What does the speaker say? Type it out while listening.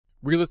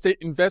Real estate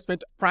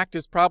investment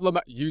practice problem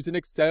using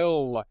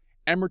Excel.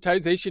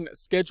 Amortization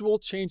schedule,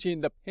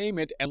 changing the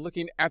payment and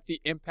looking at the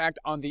impact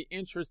on the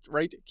interest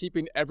rate,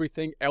 keeping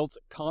everything else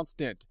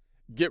constant.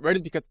 Get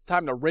ready because it's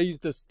time to raise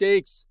the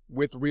stakes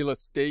with real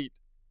estate.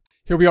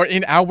 Here we are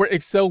in our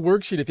Excel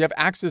worksheet. If you have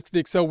access to the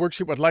Excel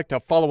worksheet, would like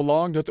to follow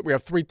along, note that we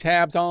have 3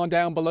 tabs on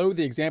down below: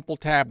 the example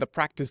tab, the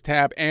practice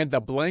tab, and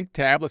the blank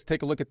tab. Let's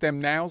take a look at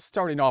them now,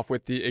 starting off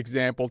with the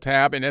example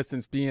tab, in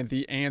essence being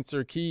the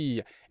answer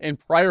key. In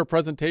prior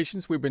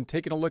presentations, we've been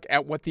taking a look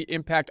at what the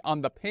impact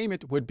on the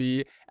payment would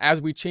be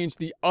as we change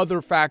the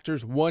other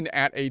factors one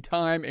at a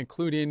time,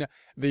 including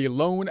the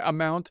loan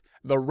amount,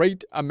 the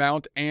rate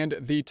amount, and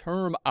the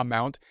term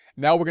amount.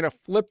 Now we're going to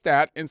flip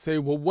that and say,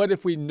 well, what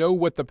if we know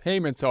what the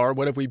payments are?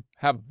 What if we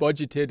have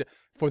budgeted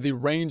for the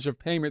range of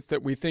payments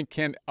that we think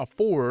can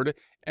afford?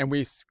 And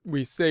we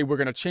say we're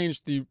going to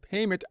change the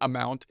payment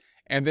amount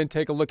and then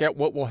take a look at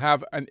what will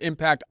have an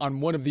impact on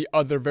one of the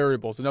other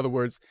variables. In other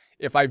words,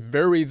 if I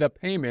vary the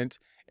payment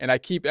and I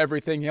keep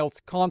everything else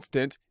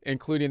constant,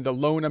 including the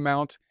loan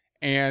amount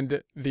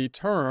and the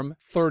term,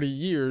 30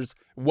 years,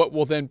 what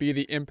will then be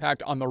the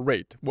impact on the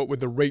rate? What would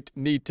the rate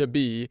need to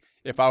be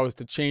if I was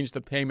to change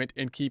the payment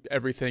and keep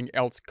everything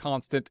else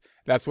constant?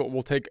 That's what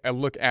we'll take a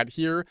look at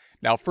here.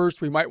 Now, first,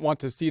 we might want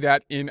to see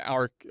that in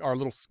our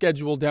little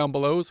schedule down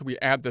below. So we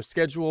add the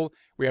schedule,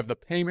 we have the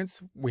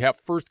payments, we have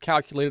first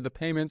calculated the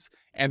payments,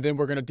 and then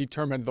we're going to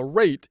determine the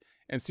rate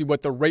and see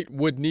what the rate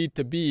would need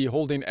to be,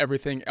 holding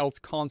everything else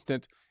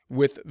constant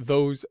with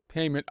those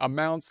payment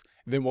amounts.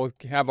 Then we'll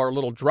have our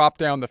little drop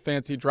down, the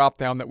fancy drop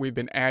down that we've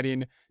been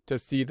adding to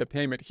see the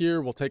payment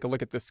here. We'll take a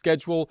look at the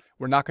schedule.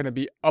 We're not going to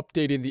be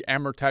updating the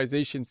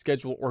amortization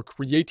schedule or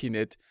creating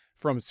it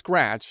from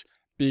scratch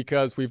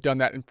because we've done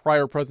that in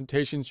prior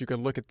presentations. You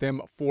can look at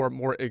them for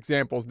more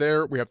examples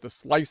there. We have the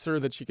slicer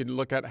that you can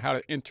look at how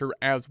to enter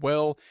as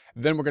well.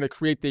 Then we're going to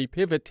create the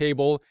pivot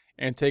table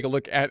and take a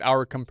look at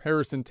our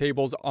comparison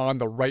tables on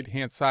the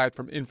right-hand side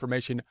from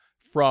information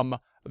from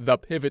the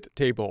pivot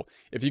table.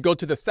 If you go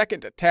to the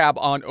second tab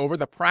on over,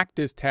 the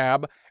practice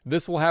tab,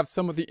 this will have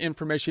some of the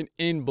information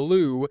in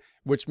blue,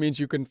 which means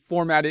you can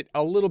format it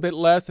a little bit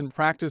less and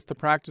practice the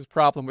practice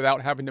problem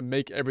without having to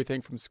make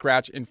everything from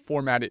scratch and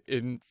format it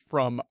in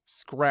from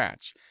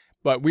scratch.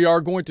 But we are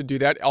going to do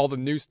that. All the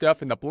new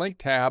stuff in the blank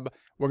tab,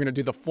 we're going to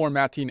do the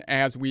formatting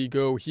as we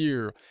go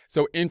here.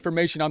 So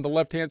information on the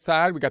left-hand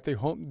side, we got the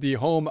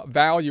home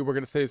value. We're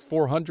going to say is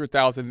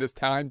 $400,000 this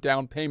time.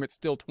 Down payment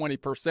still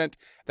 20%.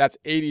 That's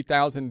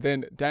 $80,000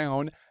 then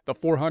down. The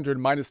 400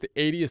 minus the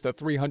 80 is the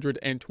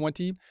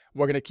 320.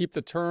 We're going to keep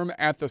the term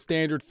at the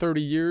standard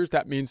 30 years.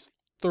 That means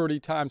 30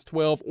 times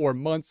 12 or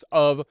months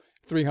of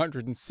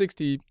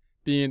 360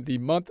 being the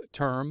month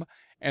term.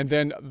 And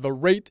then the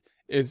rate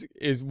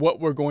is what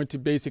we're going to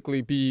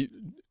basically be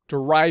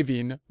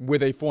deriving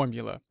with a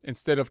formula.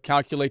 Instead of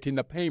calculating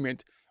the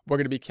payment, we're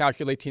going to be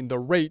calculating the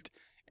rate,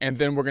 and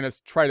then we're going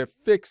to try to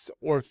fix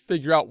or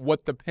figure out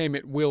what the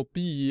payment will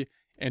be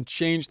and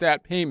change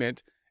that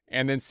payment,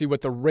 and then see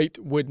what the rate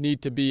would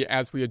need to be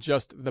as we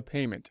adjust the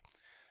payment.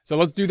 So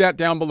let's do that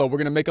down below. We're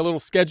going to make a little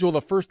schedule. The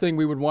first thing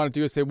we would want to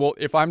do is say, well,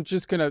 if I'm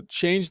just going to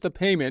change the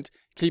payment,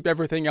 keep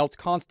everything else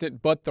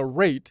constant but the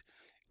rate,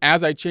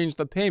 as I change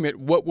the payment,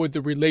 what would the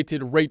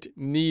related rate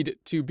need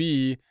to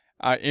be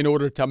in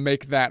order to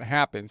make that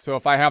happen? So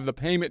if I have the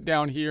payment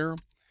down here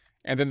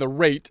and then the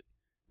rate,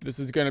 this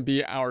is going to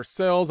be our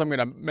cells. I'm going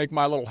to make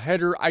my little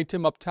header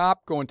item up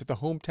top, go into the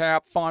Home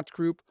tab, Font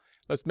Group.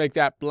 Let's make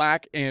that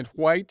black and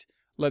white.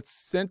 Let's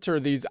center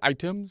these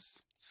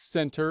items,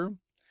 center.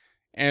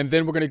 And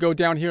then we're going to go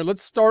down here.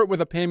 Let's start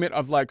with a payment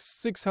of like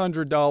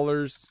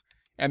 $600.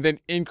 And then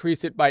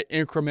increase it by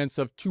increments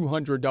of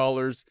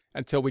 $200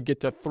 until we get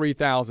to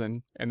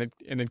 $3,000, and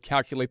then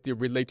calculate the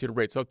related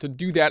rate. So to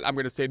do that, I'm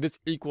going to say this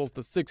equals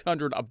the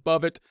 $600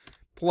 above it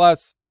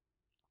plus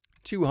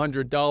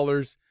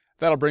 $200.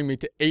 That'll bring me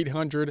to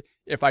 $800.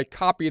 If I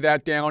copy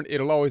that down,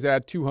 it'll always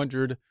add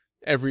 $200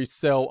 every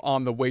cell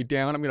on the way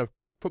down. I'm going to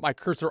put my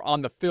cursor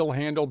on the fill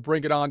handle,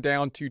 bring it on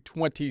down to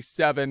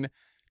 27,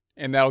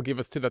 and that'll give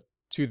us to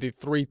the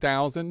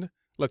 3,000.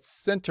 Let's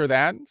center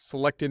that,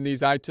 selecting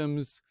these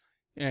items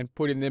and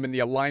putting them in the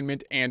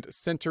alignment and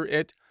center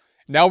it.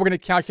 Now we're going to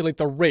calculate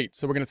the rate.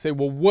 So we're going to say,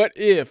 well, what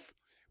if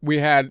we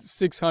had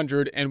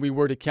 600 and we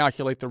were to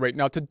calculate the rate?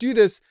 Now to do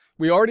this,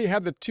 we already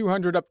have the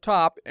 200 up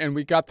top and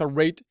we got the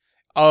rate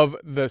of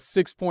the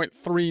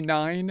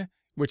 6.39,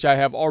 which I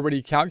have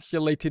already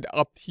calculated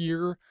up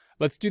here.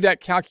 Let's do that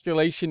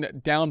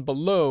calculation down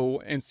below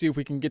and see if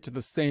we can get to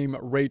the same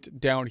rate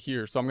down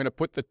here. So I'm going to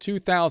put the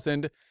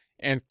 2,000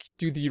 and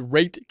do the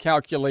rate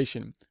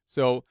calculation.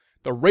 So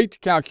the rate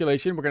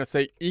calculation, we're going to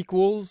say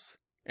equals,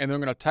 and then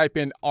we're going to type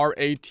in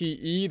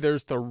RATE.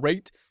 There's the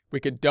rate. We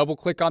could double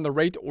click on the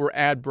rate or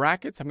add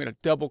brackets. I'm going to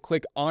double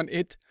click on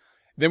it.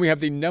 Then we have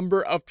the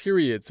number of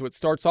periods. So it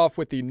starts off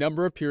with the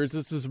number of periods.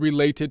 This is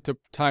related to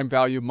time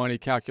value money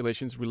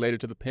calculations related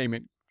to the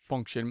payment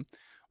function.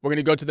 We're going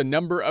to go to the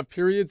number of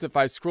periods. If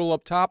I scroll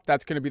up top,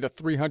 that's going to be the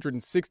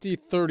 360,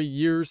 30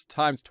 years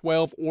times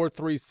 12 or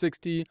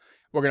 360.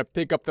 We're going to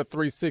pick up the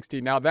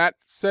 360. Now that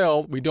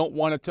cell, we don't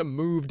want it to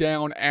move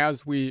down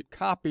as we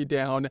copy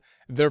down.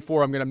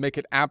 Therefore, I'm going to make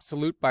it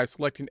absolute by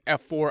selecting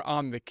F4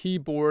 on the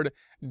keyboard,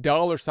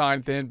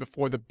 $sign then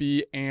before the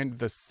B and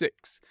the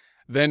 6.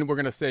 Then we're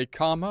going to say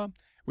comma.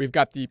 We've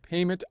got the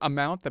payment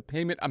amount. The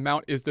payment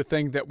amount is the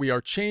thing that we are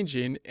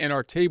changing in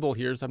our table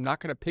here. So I'm not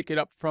going to pick it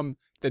up from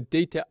the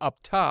data up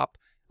top.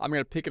 I'm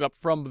going to pick it up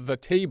from the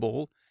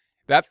table.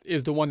 That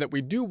is the one that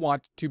we do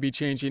want to be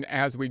changing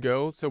as we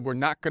go. So we're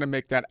not going to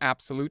make that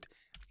absolute,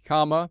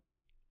 comma.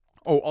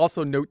 Oh,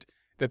 also note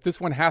that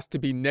this one has to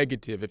be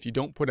negative. If you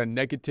don't put a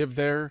negative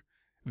there,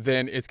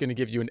 then it's going to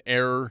give you an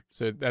error.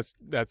 So that's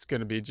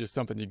going to be just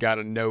something you got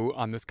to know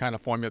on this kind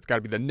of formula. It's got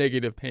to be the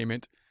negative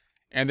payment.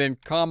 And then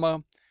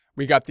comma.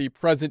 We got the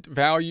present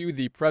value.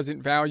 The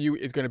present value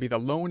is going to be the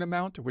loan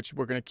amount, which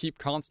we're going to keep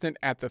constant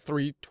at the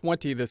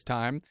 320 this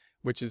time,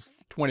 which is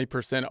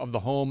 20% of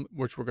the home,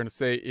 which we're going to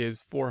say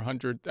is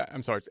 400.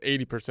 I'm sorry, it's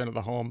 80% of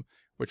the home,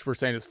 which we're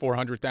saying is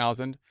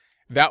 400,000.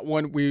 That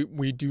one,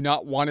 we do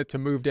not want it to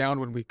move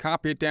down when we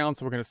copy it down,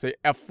 so we're going to say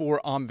F4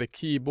 on the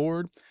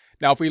keyboard.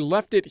 Now, if we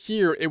left it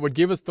here, it would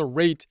give us the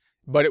rate,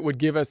 but it would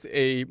give us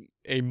a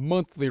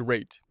monthly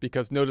rate,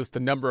 because notice the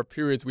number of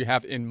periods we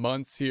have in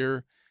months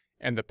here,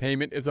 and the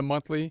payment is a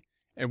monthly,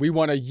 and we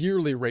want a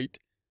yearly rate.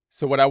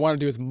 So what I want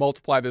to do is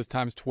multiply this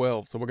times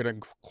 12. So we're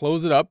going to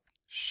close it up,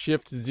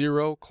 Shift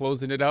 0,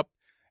 closing it up,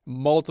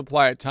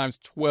 multiply it times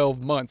 12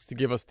 months to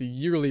give us the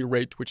yearly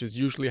rate, which is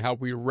usually how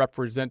we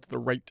represent the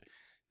rate.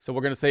 So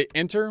we're going to say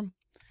enter.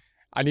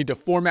 I need to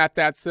format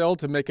that cell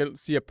to make it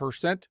see a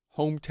percent,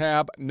 home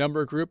tab,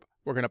 number group.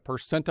 We're going to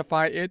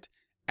percentify it,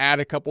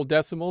 add a couple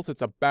decimals.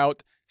 It's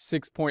about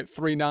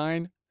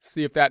 6.39.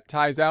 See if that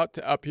ties out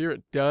to up here.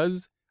 It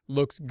does.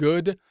 Looks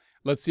good.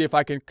 Let's see if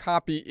I can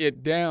copy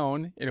it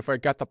down. And if I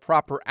got the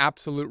proper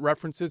absolute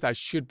references, I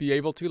should be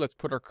able to. Let's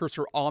put our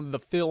cursor on the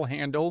fill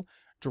handle.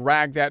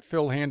 Drag that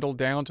fill handle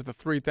down to the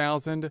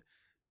 3000.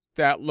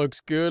 That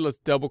looks good. Let's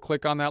double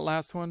click on that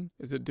last one.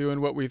 Is it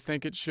doing what we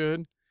think it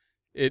should?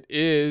 It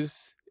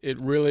is. It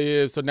really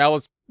is. So now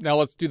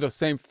let's do the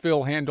same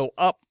fill handle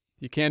up.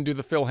 You can do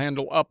the fill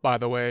handle up, by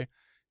the way.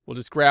 We'll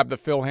just grab the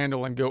fill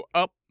handle and go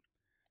up.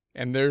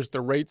 And there's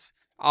the rates.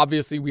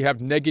 Obviously, we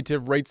have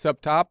negative rates up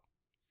top.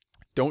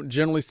 Don't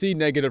generally see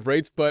negative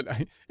rates,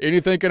 but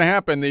anything can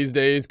happen these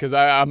days, because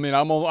I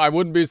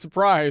wouldn't be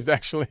surprised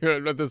actually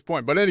at this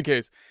point. But in any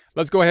case,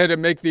 let's go ahead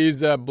and make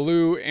these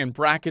blue and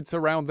brackets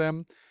around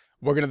them.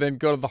 We're going to then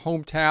go to the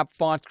Home tab,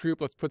 Font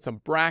Group. Let's put some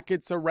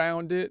brackets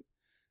around it,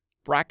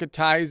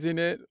 bracketizing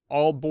it,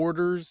 all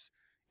borders.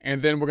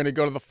 And then we're going to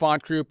go to the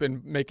Font Group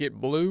and make it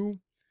blue.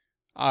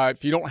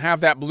 If you don't have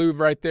that blue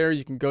right there,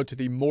 you can go to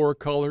the More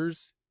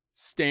Colors,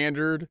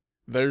 Standard.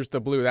 There's the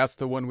blue. That's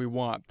the one we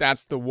want.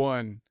 That's the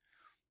one.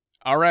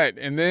 All right,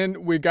 and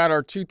then we got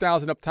our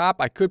 2000 up top.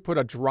 I could put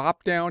a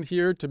drop down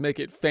here to make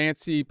it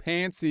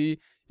fancy-pantsy,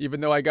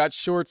 even though I got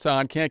shorts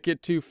on. Can't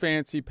get too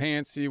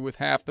fancy-pantsy with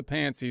half the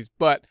pantsies,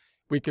 but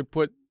we could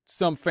put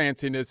some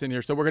fanciness in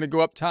here. So we're going to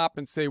go up top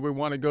and say we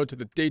want to go to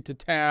the Data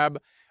tab.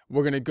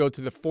 We're going to go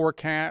to the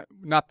forecast,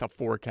 not the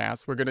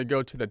forecast. We're going to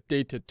go to the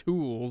Data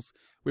Tools.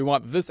 We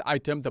want this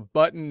item, the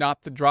button,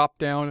 not the drop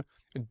down,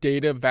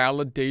 Data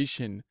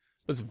Validation.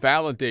 Let's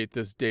validate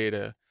this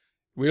data.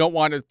 We don't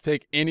want to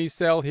take any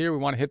cell here. We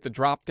want to hit the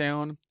drop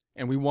down,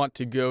 and we want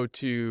to go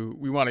to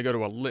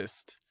a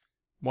list.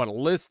 We want a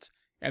list,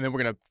 and then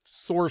we're going to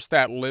source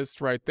that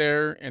list right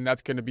there, and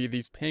that's going to be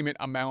these payment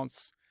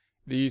amounts.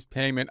 These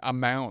payment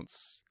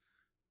amounts.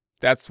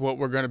 That's what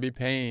we're going to be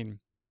paying.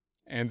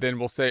 And then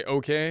we'll say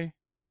okay.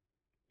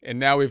 And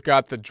now we've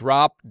got the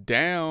drop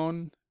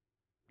down.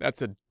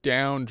 That's a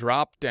down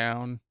drop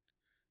down.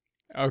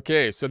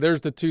 Okay, so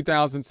there's the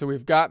 2000. So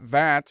we've got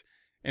that.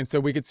 And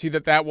so we can see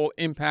that that will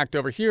impact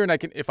over here. And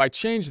if I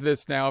change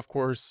this now, of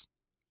course,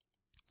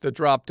 the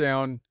drop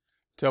down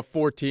to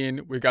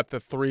 14, we got the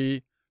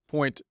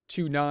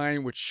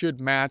 3.29, which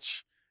should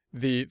match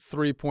the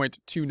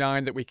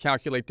 3.29 that we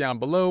calculate down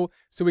below.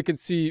 So we can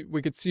see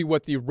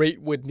what the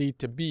rate would need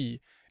to be.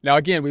 Now,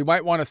 again, we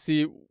might want to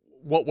see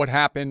what would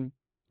happen,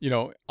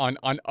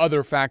 on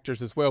other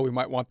factors as well. We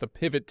might want the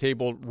pivot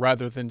table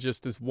rather than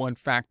just this one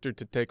factor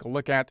to take a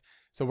look at.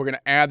 So we're going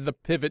to add the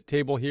pivot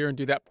table here and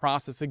do that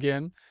process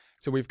again.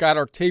 So we've got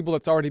our table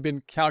that's already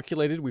been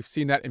calculated. We've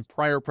seen that in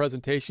prior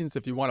presentations.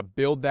 If you want to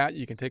build that,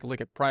 you can take a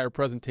look at prior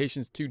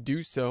presentations to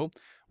do so.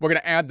 We're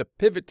going to add the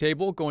pivot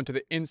table, go into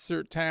the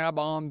Insert tab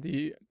on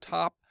the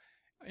top,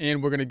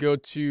 and we're going to go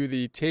to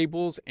the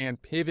Tables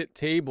and Pivot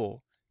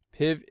Table.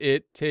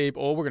 Pivot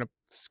Table. We're going to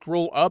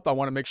scroll up. I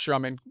want to make sure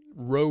I'm in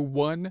row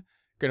 1.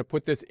 Going to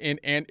put this in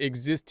an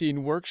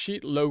existing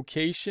worksheet.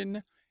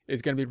 Location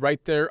is going to be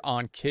right there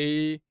on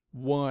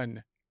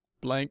K1.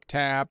 Blank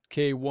tab,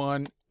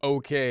 K1,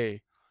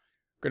 OK.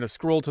 Going to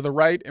scroll to the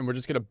right, and we're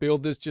just going to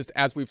build this just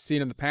as we've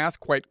seen in the past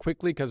quite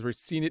quickly because we've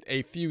seen it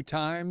a few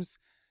times.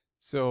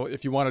 So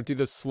if you want to do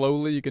this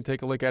slowly, you can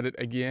take a look at it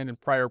again in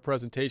prior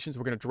presentations.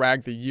 We're going to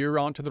drag the year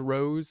onto the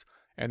rows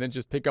and then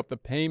just pick up the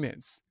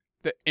payments,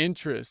 the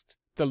interest,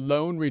 the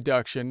loan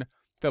reduction,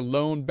 the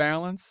loan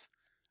balance.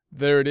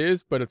 There it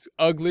is, but it's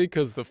ugly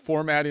because the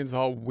formatting is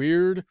all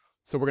weird.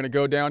 So we're going to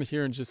go down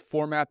here and just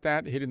format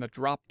that, hitting the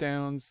drop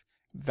downs,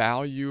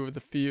 value of the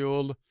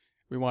field.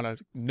 We want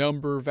to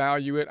number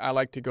value it. I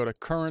like to go to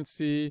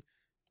currency,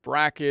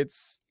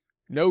 brackets,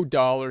 no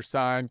dollar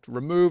sign,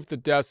 remove the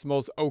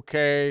decimals,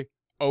 okay,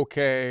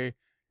 okay.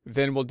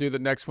 Then we'll do the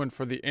next one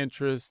for the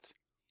interest,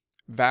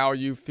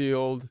 value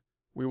field.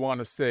 We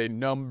want to say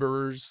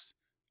numbers,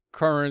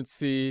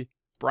 currency,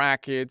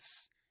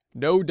 brackets,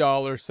 no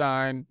dollar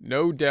sign,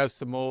 no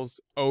decimals,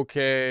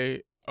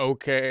 okay,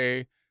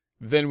 okay.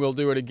 Then we'll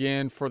do it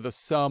again for the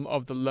sum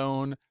of the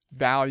loan,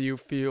 value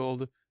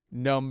field,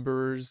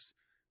 numbers,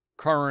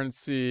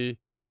 currency,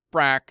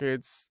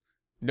 brackets,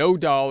 no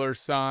dollar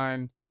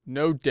sign,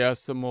 no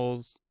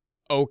decimals,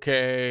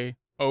 okay,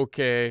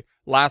 okay.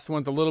 Last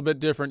one's a little bit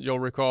different, you'll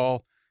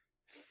recall,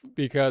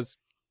 because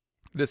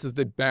this is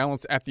the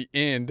balance at the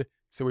end,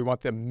 so we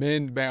want the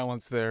min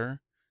balance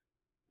there.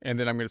 And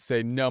then I'm going to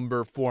say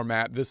number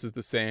format. This is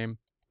the same.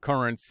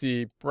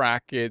 Currency,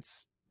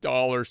 brackets,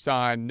 dollar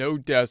sign, no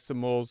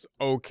decimals,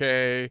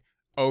 okay,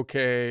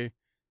 okay.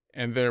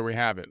 And there we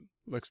have it.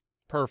 Looks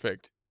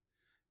perfect.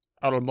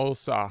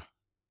 Hermosa.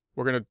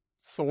 We're going to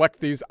select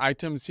these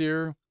items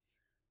here.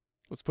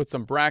 Let's put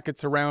some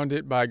brackets around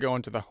it by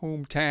going to the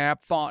Home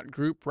tab, Font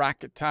Group,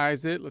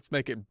 bracketize it. Let's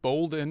make it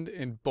boldened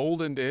and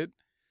boldened it.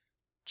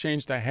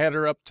 Change the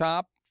header up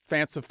top,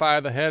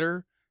 fancify the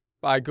header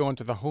by going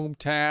to the Home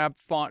tab,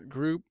 Font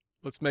Group.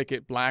 Let's make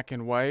it black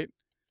and white.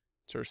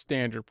 It's our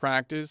standard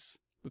practice.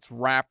 Let's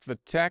wrap the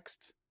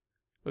text.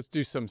 Let's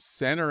do some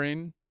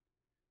centering.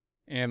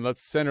 And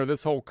let's center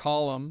this whole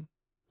column.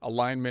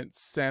 Alignment,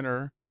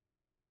 center,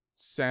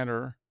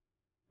 center.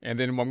 And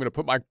then I'm going to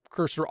put my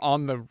cursor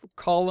on the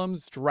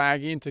columns,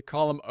 drag into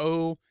column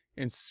O,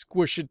 and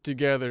squish it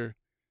together.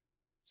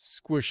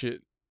 Squish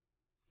it.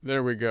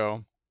 There we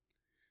go.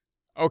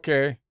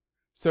 Okay.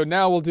 So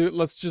now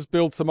let's just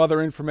build some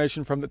other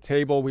information from the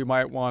table we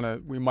might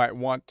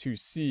want to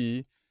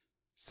see.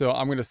 So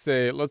I'm going to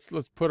say, let's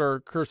put our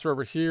cursor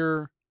over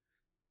here.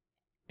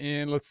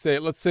 And let's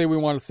say we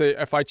want to say,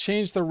 if I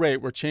change the rate,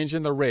 we're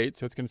changing the rate.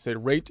 So it's going to say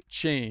rate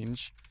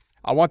change.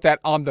 I want that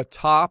on the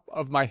top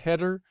of my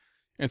header.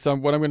 And so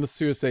what I'm going to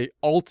do is say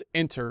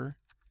Alt-Enter,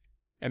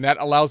 and that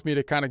allows me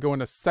to kind of go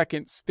in a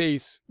second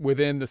space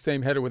within the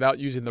same header without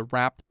using the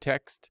wrap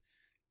text.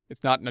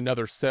 It's not in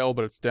another cell,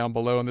 but it's down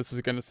below. And this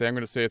is going to say, I'm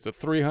going to say it's a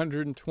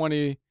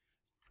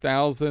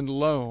 320,000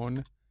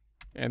 loan,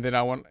 and then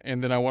I want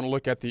to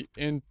look at the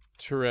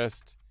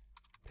interest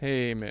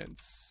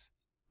payments,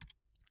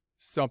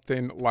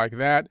 something like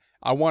that.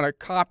 I want to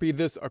copy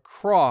this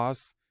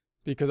across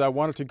because I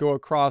want it to go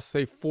across,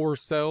 say, 4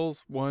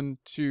 cells, 1,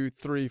 2,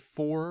 3,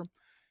 4.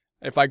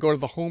 If I go to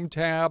the Home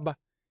tab,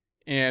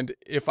 and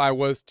if I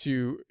was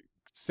to,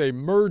 say,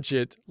 merge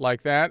it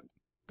like that,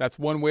 that's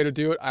one way to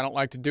do it. I don't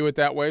like to do it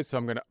that way, so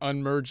I'm going to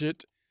unmerge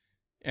it.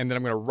 And then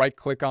I'm going to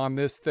right-click on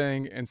this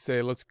thing and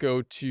say, let's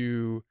go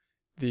to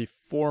the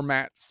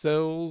Format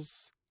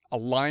Cells,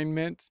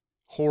 Alignment,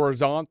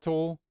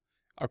 Horizontal,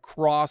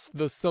 across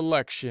the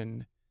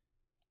selection.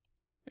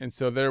 And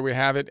so there we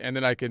have it. And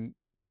then I can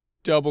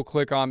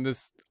double-click on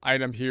this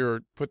item here,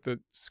 or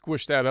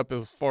squish that up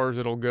as far as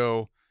it'll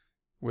go,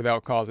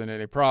 without causing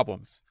any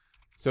problems.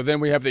 So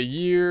then we have the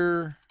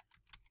year,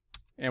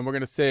 and we're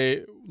going to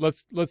say,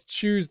 let's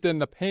choose then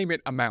the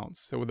payment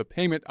amounts. So the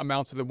payment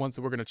amounts are the ones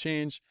that we're going to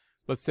change.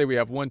 Let's say we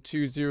have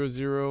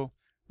 1200.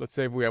 Let's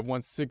say we have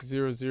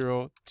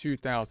 1600,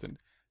 2000.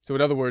 So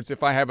in other words,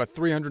 if I have a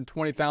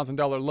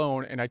 $320,000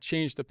 loan and I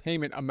change the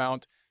payment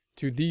amount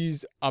to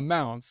these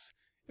amounts,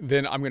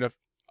 then I'm going to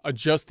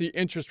adjust the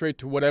interest rate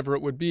to whatever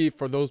it would be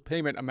for those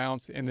payment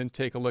amounts, and then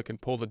take a look and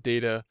pull the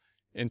data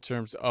in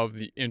terms of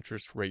the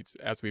interest rates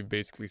as we've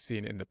basically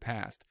seen in the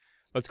past.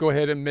 Let's go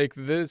ahead and make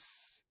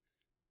this,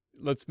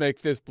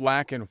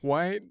 black and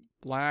white,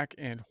 black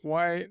and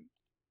white.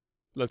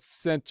 Let's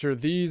center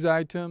these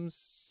items,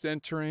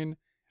 centering.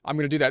 I'm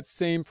going to do that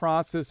same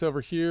process over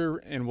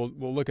here, and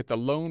we'll look at the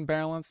loan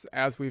balance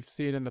as we've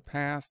seen in the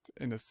past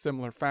in a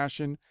similar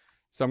fashion.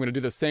 So I'm going to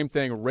do the same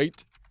thing,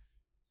 rate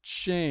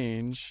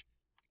change,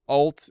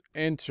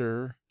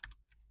 Alt-Enter,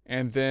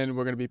 and then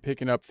we're going to be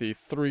picking up the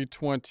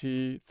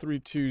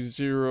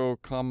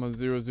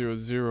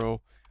 320,000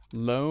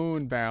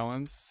 loan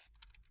balance.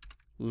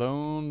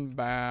 Loan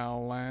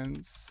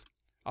balance.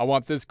 I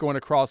want this going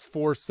across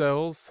 4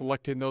 cells,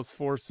 selecting those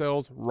 4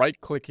 cells,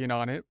 right-clicking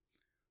on it.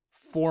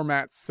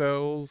 Format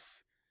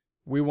cells.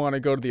 We want to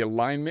go to the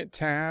Alignment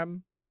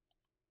tab,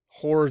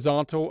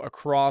 horizontal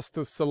across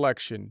the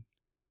selection,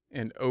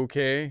 and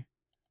OK,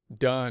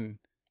 done.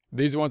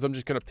 These ones I'm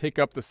just going to pick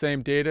up the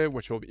same data,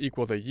 which will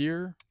equal the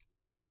year.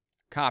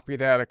 Copy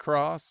that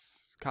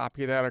across,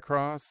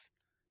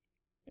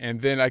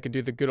 and then I can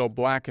do the good old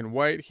black and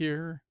white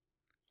here.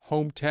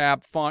 Home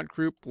tab, font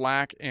group,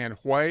 black and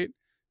white.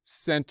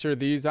 center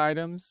these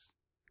items.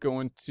 Go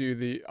into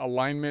the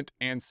alignment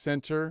and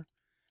center.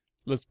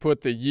 Let's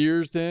put the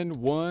years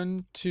in.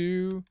 1,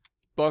 2,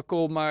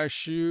 buckle my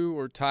shoe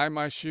or tie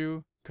my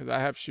shoe, because I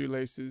have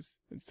shoelaces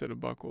instead of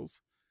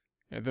buckles.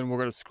 And then we're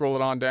going to scroll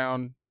it on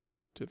down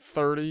to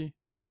 30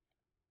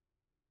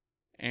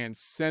 and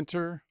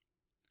center.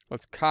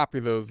 Let's copy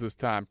those this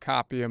time.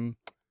 Copy them.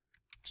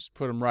 Just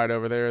put them right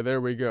over there. There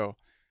we go.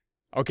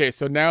 Okay,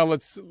 so now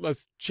let's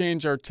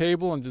change our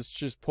table and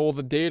just pull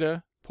the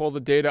data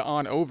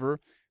on over.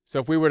 So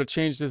if we were to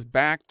change this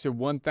back to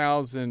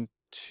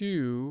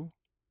 1002,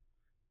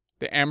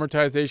 the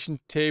amortization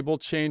table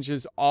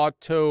changes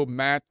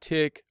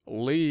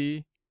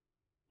automatically,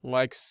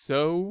 like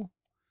so.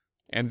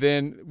 And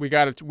then we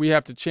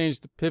have to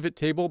change the pivot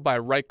table by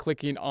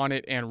right-clicking on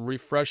it and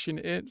refreshing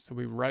it. So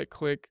we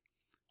right-click,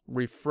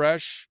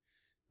 refresh,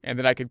 and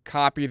then I could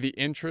copy the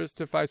interest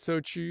if I so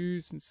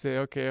choose and say,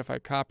 okay, if I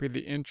copy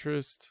the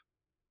interest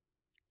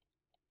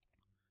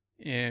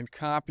and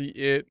copy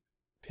it,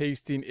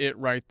 pasting it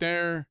right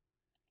there,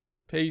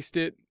 paste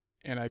it,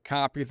 and I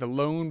copy the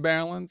loan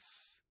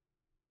balance.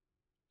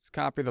 Let's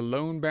copy the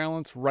loan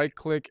balance,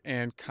 right-click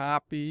and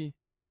copy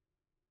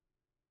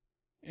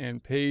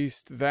and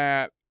paste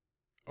that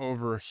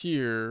over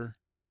here.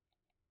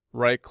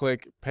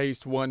 Right-click,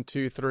 paste 1,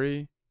 2,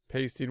 3,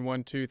 pasting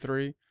 1, 2,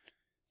 3.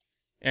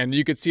 And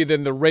you could see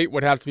then the rate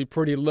would have to be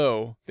pretty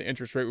low. The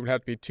interest rate would have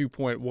to be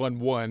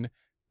 2.11,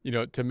 you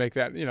know, to make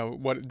that, you know,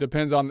 it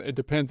depends on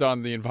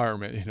the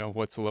environment, you know,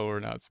 what's low or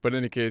not. But in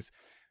any case,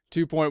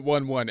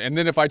 2.11. And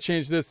then if I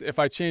change this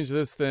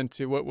then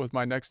to, what was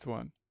my next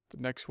one? The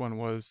next one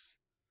was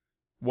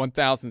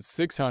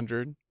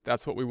 1,600.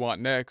 That's what we want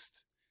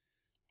next.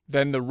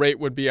 Then the rate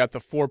would be at the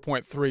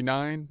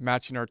 4.39,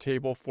 matching our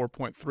table,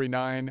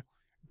 4.39.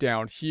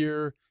 Down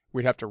here,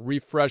 we'd have to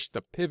refresh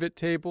the pivot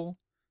table.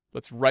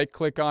 Let's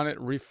right-click on it,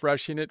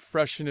 refreshing it,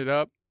 freshen it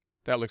up.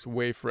 That looks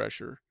way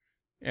fresher.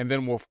 And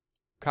then we'll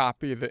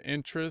copy the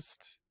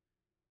interest,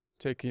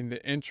 taking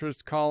the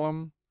interest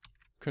column,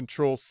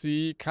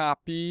 Control-C,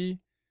 copy,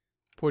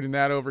 putting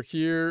that over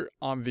here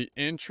on the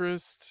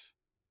interest,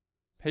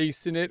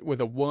 pasting it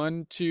with a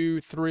 1, 2,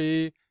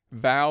 3,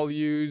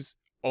 values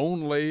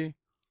only.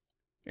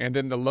 And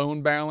then the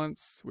loan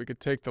balance, we could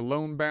take the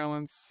loan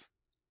balance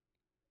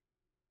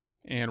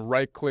and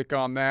right-click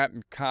on that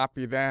and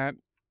copy that.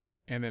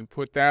 And then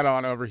put that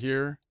on over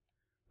here.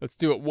 Let's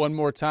do it one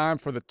more time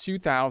for the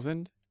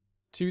 2,000.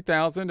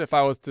 2,000, if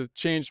I was to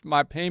change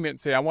my payment and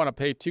say I want to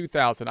pay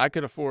 2,000, I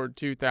could afford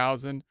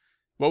 2,000.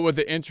 What would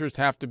the interest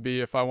have to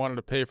be if I wanted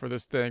to pay for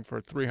this thing for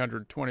a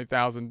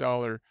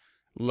 $320,000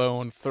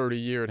 loan,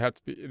 30-year? It'd have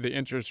to be, the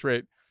interest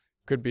rate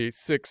could be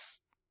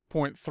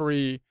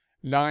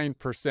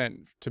 6.39%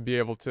 to be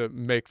able to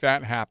make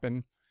that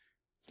happen.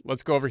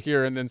 Let's go over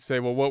here and then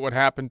say, well, what would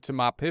happen to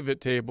my pivot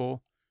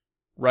table?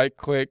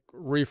 Right-click,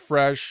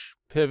 refresh,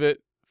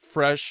 pivot,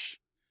 fresh,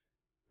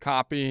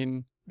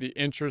 copying the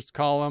interest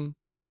column.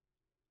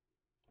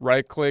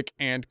 Right-click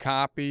and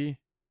copy,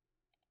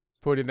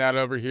 putting that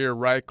over here.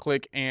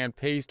 Right-click and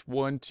paste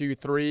 1, 2,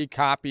 3,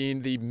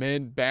 copying the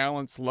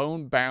mid-balance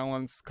loan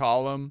balance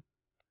column.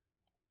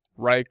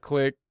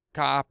 Right-click,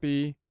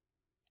 copy,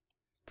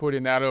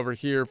 putting that over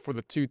here for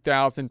the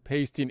 2,000,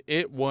 pasting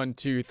it 1,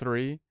 2,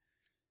 3.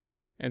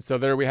 And so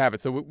there we have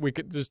it. So we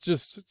could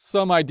just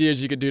some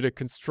ideas you could do to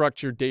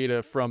construct your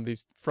data from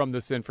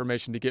this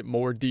information to get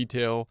more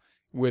detail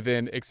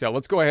within Excel.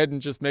 Let's go ahead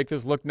and just make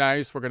this look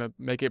nice. We're going to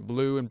make it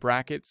blue in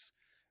brackets,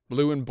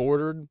 blue and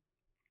bordered.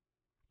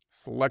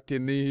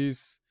 Selecting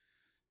these,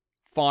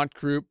 font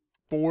group,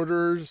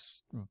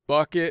 borders,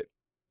 bucket,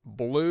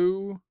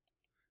 blue,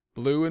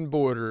 blue and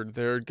bordered.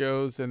 There it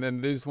goes. And then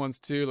these ones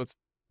too. Let's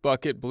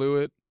bucket blue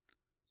it,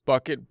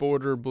 bucket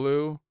border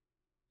blue.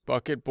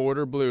 Bucket,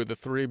 border, blue, the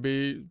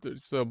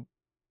 3B, so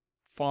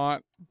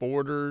font,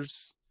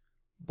 borders,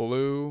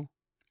 blue.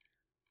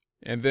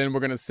 And then we're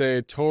going to say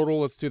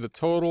total. Let's do the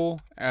total,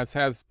 as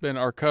has been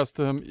our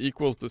custom,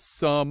 equals the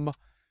sum.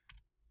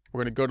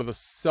 We're going to go to the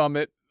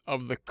summit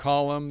of the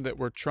column that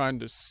we're trying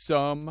to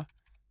sum,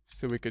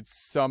 so we could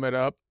sum it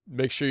up.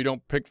 Make sure you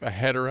don't pick the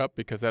header up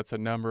because that's a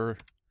number.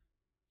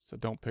 So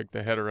don't pick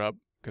the header up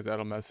because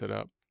that'll mess it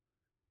up.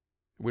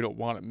 We don't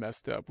want it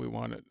messed up. We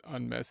want it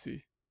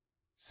unmessy.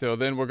 So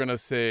then we're going to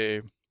say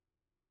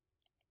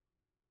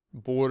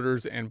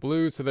borders and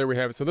blue. So there we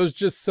have it. So those are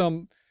just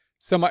some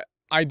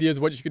ideas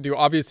of what you could do.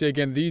 Obviously,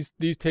 again,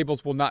 these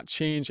tables will not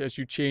change as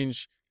you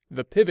change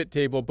the pivot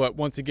table. But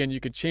once again, you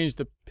could change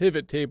the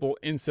pivot table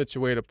in such a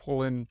way to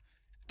pull in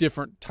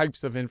different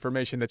types of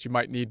information that you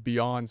might need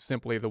beyond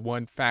simply the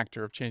one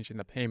factor of changing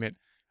the payment,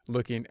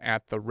 looking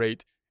at the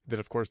rate, then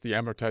of course the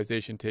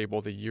amortization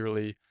table, the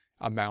yearly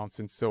amounts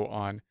and so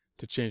on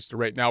to change the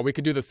rate. Now we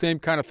could do the same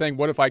kind of thing.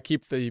 What if I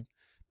keep the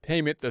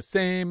payment the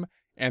same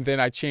and then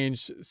I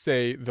change,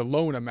 say, the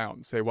loan amount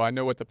and say, well, I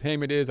know what the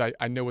payment is. I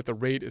know what the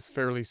rate is,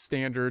 fairly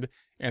standard.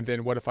 And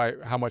then what if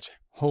how much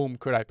home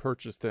could I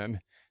purchase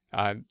then?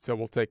 So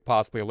we'll take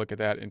possibly a look at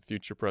that in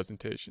future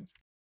presentations.